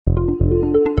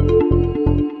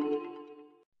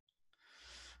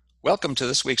Welcome to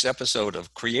this week's episode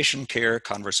of Creation Care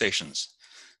Conversations.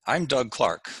 I'm Doug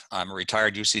Clark. I'm a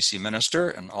retired UCC minister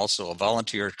and also a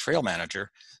volunteer trail manager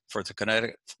for the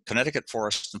Connecticut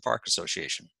Forest and Park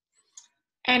Association.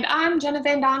 And I'm Jenna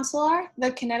Van Donselar,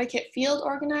 the Connecticut Field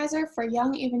Organizer for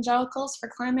Young Evangelicals for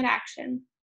Climate Action.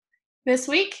 This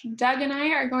week, Doug and I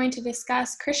are going to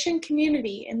discuss Christian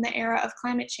community in the era of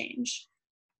climate change.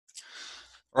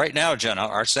 Right now, Jenna,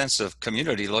 our sense of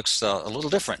community looks a little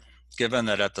different, given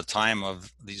that at the time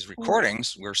of these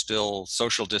recordings, we're still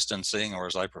social distancing, or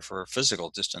as I prefer, physical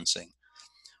distancing.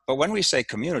 But when we say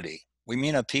community, we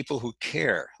mean a people who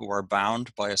care, who are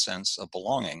bound by a sense of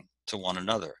belonging to one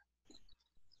another.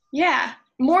 Yeah,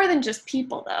 more than just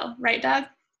people though, right, Doug?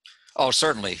 Oh,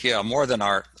 certainly. Yeah, more than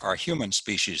our human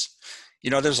species.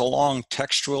 You know, there's a long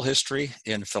textual history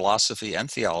in philosophy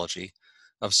and theology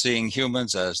of seeing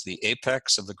humans as the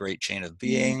apex of the great chain of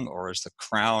being or as the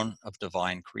crown of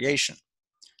divine creation.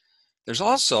 There's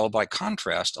also, by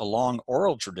contrast, a long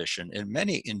oral tradition in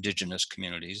many indigenous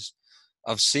communities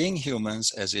of seeing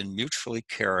humans as in mutually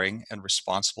caring and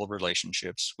responsible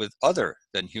relationships with other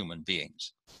than human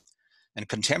beings. And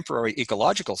contemporary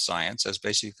ecological science has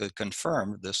basically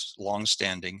confirmed this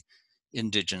long-standing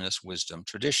indigenous wisdom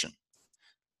tradition.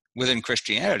 Within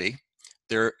Christianity,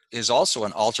 there is also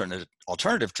an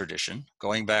alternative tradition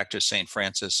going back to St.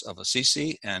 Francis of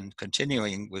Assisi and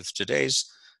continuing with today's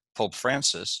Pope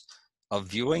Francis of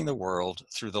viewing the world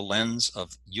through the lens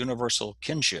of universal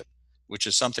kinship, which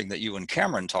is something that you and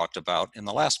Cameron talked about in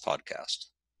the last podcast.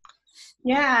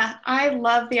 Yeah, I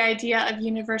love the idea of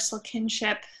universal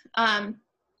kinship.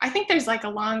 I think there's like a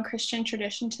long Christian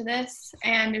tradition to this,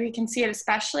 and we can see it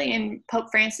especially in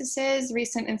Pope Francis's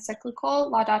recent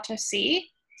encyclical, Laudato Si.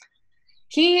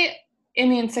 He, in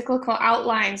the encyclical,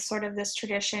 outlines sort of this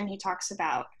tradition. He talks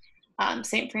about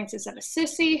St. Francis of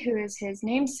Assisi, who is his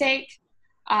namesake,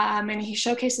 and he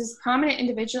showcases prominent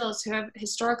individuals who have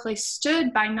historically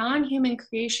stood by non-human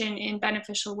creation in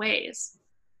beneficial ways.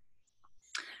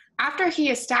 After he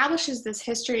establishes this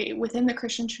history within the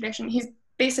Christian tradition, he's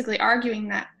basically arguing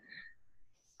that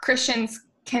Christians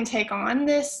can take on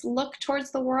this look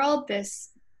towards the world, this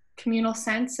communal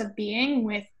sense of being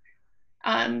with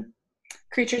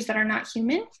creatures that are not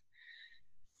human.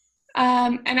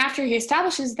 And after he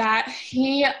establishes that,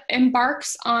 he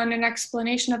embarks on an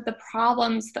explanation of the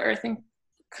problems the Earth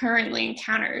currently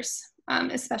encounters,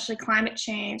 especially climate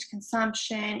change,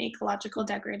 consumption, ecological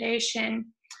degradation.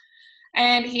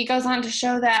 And he goes on to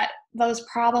show that those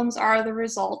problems are the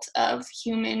result of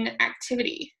human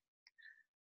activity.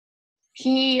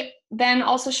 He then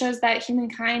also shows that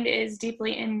humankind is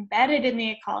deeply embedded in the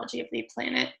ecology of the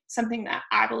planet, something that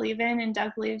I believe in and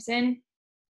Doug believes in.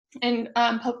 And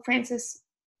Pope Francis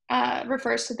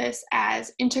refers to this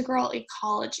as integral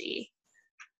ecology.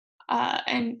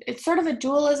 And it's sort of a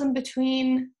dualism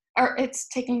between, or it's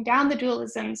taking down the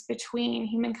dualisms between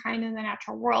humankind and the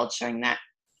natural world, showing that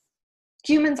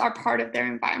humans are part of their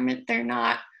environment. They're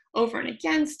not over and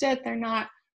against it. They're not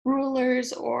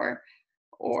rulers or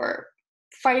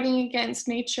fighting against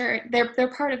nature.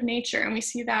 They're part of nature. And we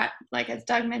see that, like as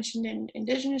Doug mentioned, in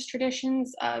indigenous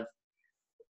traditions of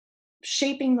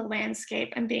shaping the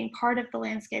landscape and being part of the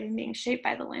landscape and being shaped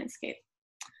by the landscape.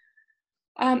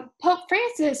 Pope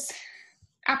Francis,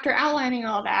 after outlining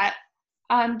all that,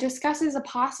 discusses a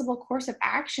possible course of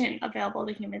action available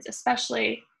to humans,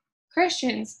 especially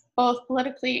Christians, both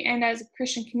politically and as a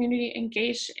Christian community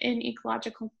engaged in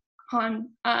ecological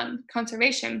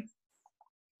conservation.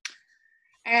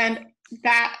 And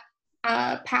that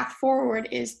path forward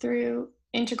is through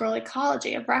integral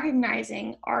ecology, of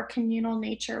recognizing our communal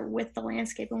nature with the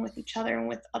landscape and with each other and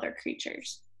with other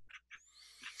creatures.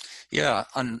 Yeah,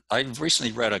 I've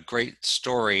recently read a great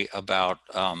story about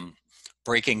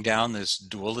breaking down this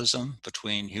dualism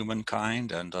between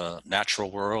humankind and the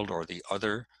natural world or the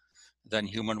other than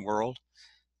human world.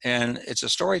 And it's a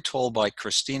story told by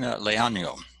Christina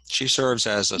Leano. She serves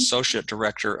as Associate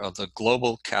Director of the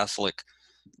Global Catholic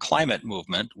Climate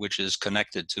Movement, which is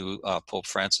connected to Pope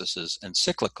Francis's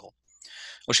encyclical.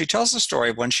 Well, she tells the story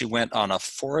of when she went on a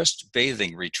forest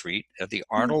bathing retreat at the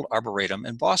Arnold Arboretum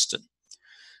in Boston,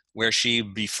 where she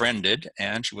was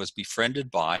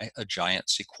befriended by a giant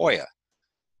sequoia.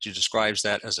 She describes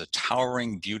that as a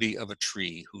towering beauty of a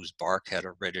tree whose bark had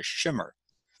a reddish shimmer.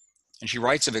 And she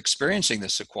writes of experiencing the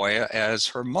sequoia as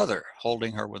her mother,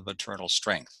 holding her with maternal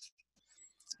strength.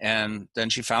 And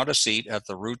then she found a seat at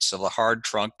the roots of the hard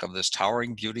trunk of this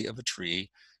towering beauty of a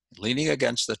tree. Leaning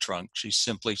against the trunk, she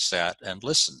simply sat and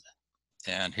listened.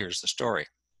 And here's the story.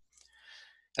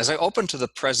 As I opened to the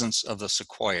presence of the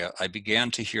sequoia, I began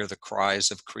to hear the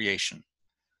cries of creation.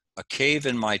 A cave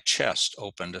in my chest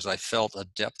opened as I felt a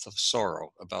depth of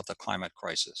sorrow about the climate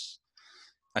crisis.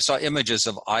 I saw images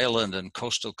of island and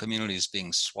coastal communities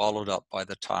being swallowed up by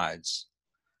the tides,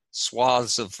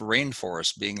 swaths of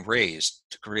rainforest being razed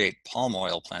to create palm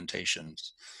oil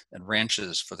plantations and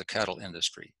ranches for the cattle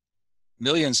industry,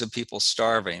 millions of people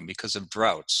starving because of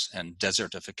droughts and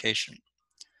desertification.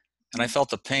 And I felt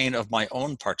the pain of my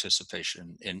own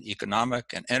participation in economic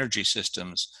and energy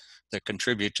systems that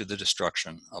contribute to the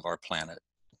destruction of our planet.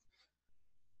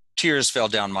 Tears fell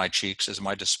down my cheeks as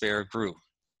my despair grew.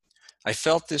 I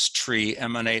felt this tree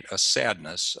emanate a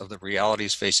sadness of the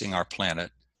realities facing our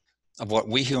planet, of what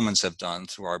we humans have done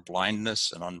through our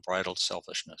blindness and unbridled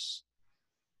selfishness.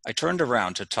 I turned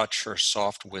around to touch her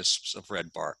soft wisps of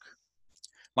red bark.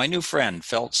 My new friend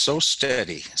felt so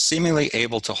steady, seemingly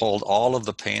able to hold all of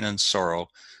the pain and sorrow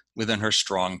within her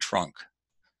strong trunk.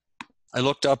 I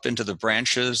looked up into the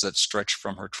branches that stretched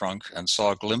from her trunk and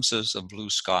saw glimpses of blue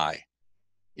sky.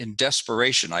 In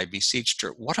desperation, I beseeched her,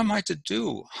 what am I to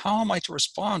do? How am I to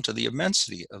respond to the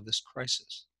immensity of this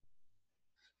crisis?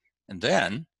 And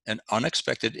then an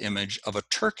unexpected image of a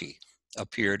turkey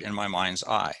appeared in my mind's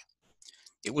eye.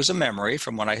 It was a memory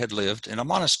from when I had lived in a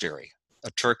monastery,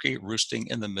 a turkey roosting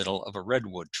in the middle of a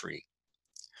redwood tree.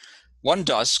 One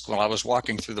dusk, while I was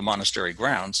walking through the monastery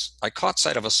grounds, I caught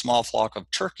sight of a small flock of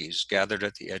turkeys gathered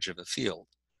at the edge of a field.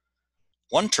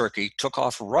 One turkey took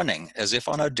off running as if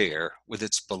on a dare, with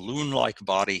its balloon-like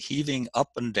body heaving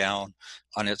up and down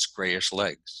on its grayish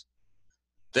legs.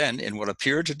 Then, in what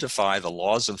appeared to defy the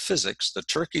laws of physics, the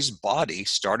turkey's body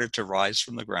started to rise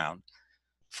from the ground,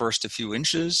 first a few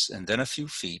inches and then a few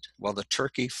feet, while the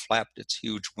turkey flapped its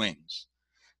huge wings.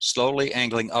 Slowly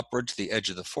angling upward to the edge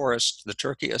of the forest, the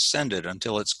turkey ascended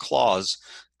until its claws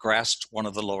grasped one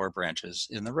of the lower branches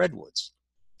in the redwoods.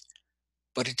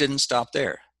 But it didn't stop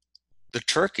there. The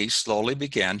turkey slowly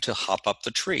began to hop up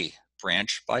the tree,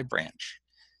 branch by branch.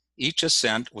 Each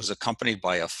ascent was accompanied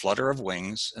by a flutter of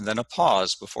wings and then a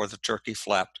pause before the turkey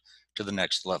flapped to the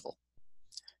next level.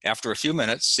 After a few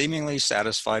minutes, seemingly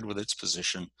satisfied with its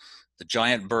position, the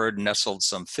giant bird nestled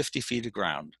some 50 feet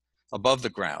above the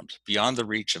ground, beyond the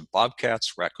reach of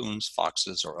bobcats, raccoons,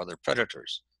 foxes, or other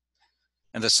predators.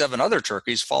 And the 7 other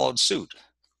turkeys followed suit.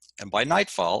 And by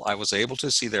nightfall, I was able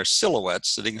to see their silhouettes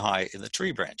sitting high in the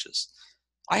tree branches.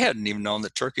 I hadn't even known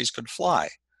that turkeys could fly.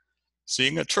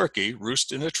 Seeing a turkey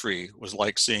roost in a tree was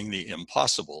like seeing the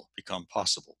impossible become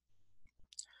possible.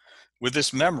 With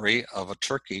this memory of a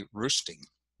turkey roosting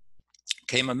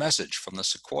came a message from the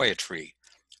sequoia tree,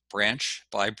 branch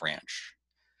by branch.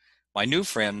 My new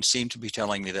friend seemed to be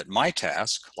telling me that my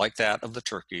task, like that of the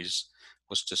turkeys,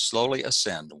 was to slowly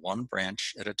ascend one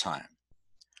branch at a time.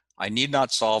 I need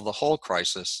not solve the whole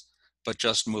crisis, but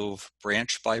just move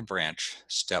branch by branch,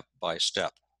 step by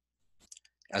step.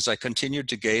 As I continued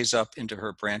to gaze up into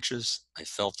her branches, I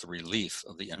felt the relief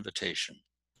of the invitation.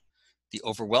 The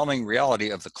overwhelming reality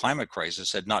of the climate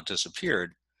crisis had not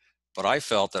disappeared, but I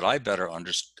felt that I better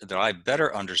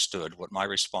understood what my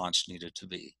response needed to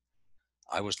be.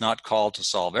 I was not called to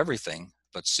solve everything,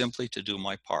 but simply to do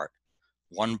my part,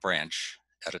 one branch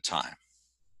at a time.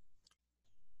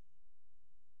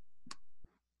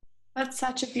 That's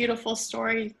such a beautiful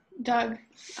story, Doug.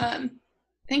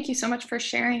 Thank you so much for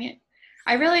sharing it.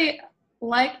 I really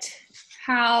liked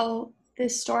how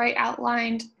this story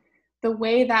outlined the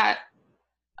way that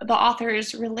the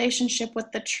author's relationship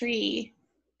with the tree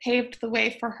paved the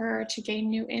way for her to gain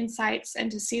new insights and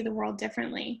to see the world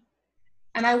differently.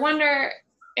 And I wonder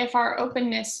if our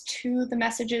openness to the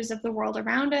messages of the world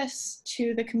around us,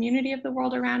 to the community of the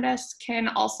world around us, can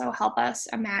also help us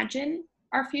imagine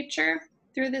our future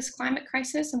through this climate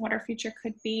crisis and what our future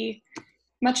could be,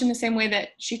 much in the same way that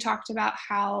she talked about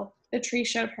how the tree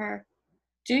showed her,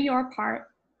 do your part,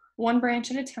 one branch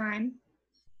at a time,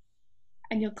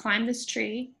 and you'll climb this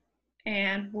tree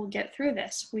and we'll get through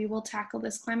this. We will tackle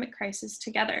this climate crisis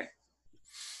together.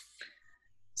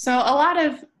 So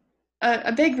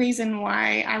a big reason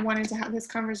why I wanted to have this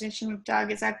conversation with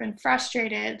Doug is I've been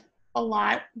frustrated a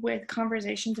lot with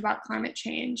conversations about climate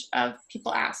change of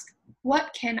people ask,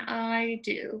 what can I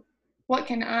do? What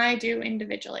can I do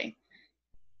individually?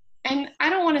 And I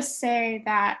don't want to say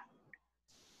that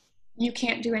you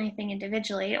can't do anything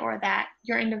individually or that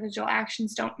your individual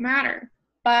actions don't matter.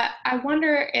 But I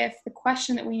wonder if the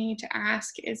question that we need to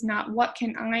ask is not what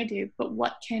can I do, but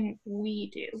what can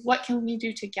we do? What can we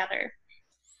do together?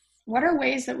 What are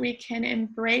ways that we can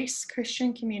embrace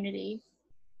Christian community?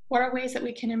 What are ways that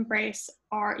we can embrace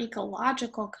our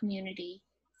ecological community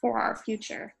for our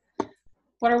future?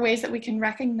 What are ways that we can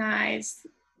recognize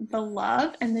the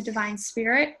love and the divine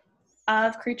spirit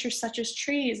of creatures such as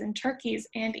trees and turkeys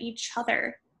and each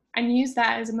other, and use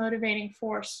that as a motivating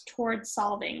force towards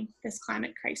solving this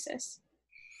climate crisis.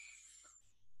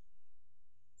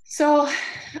 So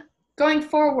going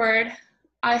forward,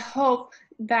 I hope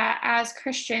that as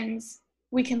Christians,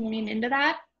 we can lean into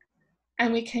that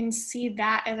and we can see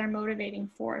that as our motivating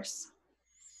force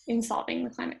in solving the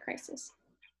climate crisis.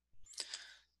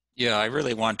 Yeah, I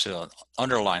really want to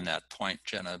underline that point,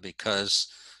 Jenna, because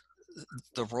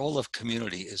the role of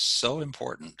community is so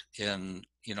important in,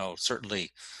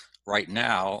 certainly right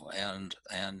now and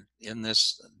in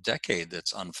this decade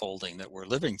that's unfolding that we're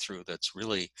living through. That's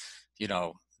really, you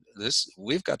know,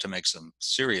 we've got to make some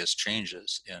serious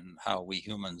changes in how we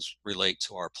humans relate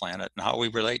to our planet and how we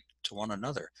relate to one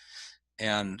another.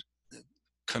 And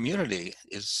community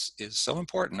is so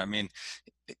important. I mean,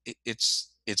 it's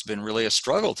been really a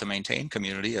struggle to maintain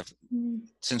community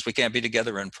since we can't be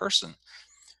together in person.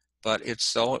 But it's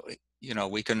so,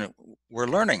 we're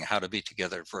learning how to be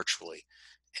together virtually,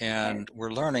 and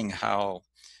we're learning how,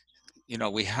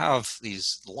 we have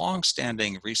these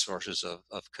long-standing resources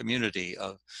of community,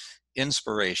 of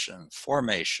inspiration,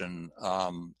 formation,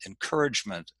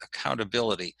 encouragement,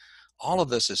 accountability. All of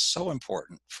this is so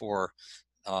important for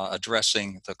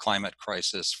addressing the climate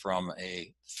crisis from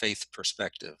a faith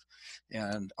perspective,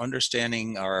 and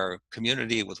understanding our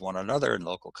community with one another in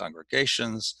local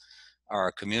congregations,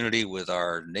 our community with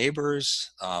our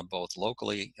neighbors, both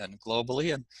locally and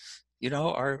globally, and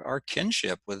our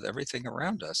kinship with everything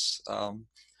around us. I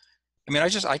mean,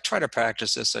 I try to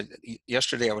practice this.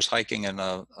 Yesterday I was hiking in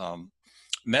a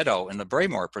meadow in the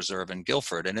Braemore Preserve in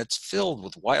Guilford, and it's filled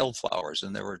with wildflowers,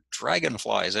 and there were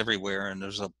dragonflies everywhere, and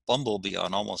there's a bumblebee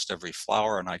on almost every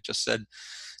flower. And I said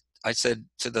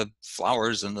to the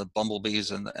flowers and the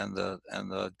bumblebees and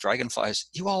the dragonflies,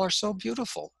 "You all are so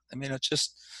beautiful." I mean, it's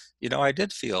just, I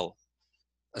did feel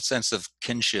a sense of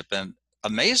kinship and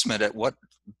amazement at what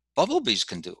bumblebees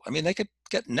can do. I mean, they could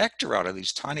get nectar out of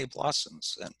these tiny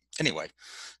blossoms. And anyway,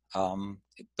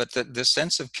 but the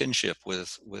sense of kinship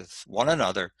with one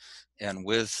another and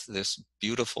with this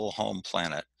beautiful home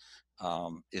planet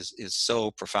is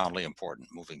so profoundly important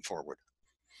moving forward.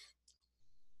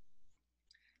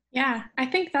 Yeah, I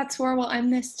think that's where we'll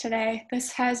end this today.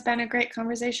 This has been a great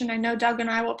conversation. I know Doug and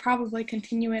I will probably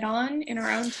continue it on in our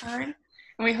own time,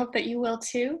 and we hope that you will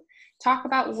too. Talk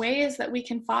about ways that we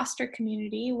can foster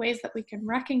community, ways that we can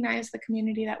recognize the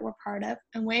community that we're part of,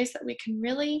 and ways that we can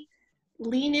really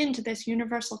lean into this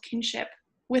universal kinship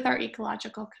with our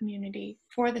ecological community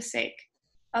for the sake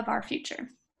of our future.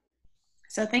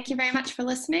 So thank you very much for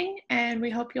listening, and we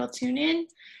hope you'll tune in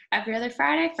every other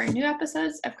Friday for new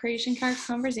episodes of Creation Care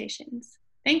Conversations.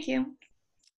 Thank you.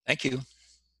 Thank you.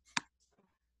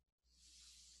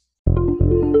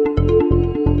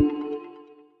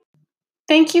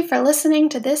 Thank you for listening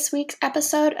to this week's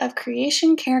episode of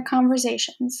Creation Care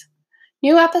Conversations.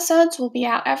 New episodes will be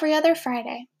out every other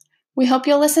Friday. We hope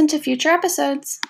you'll listen to future episodes.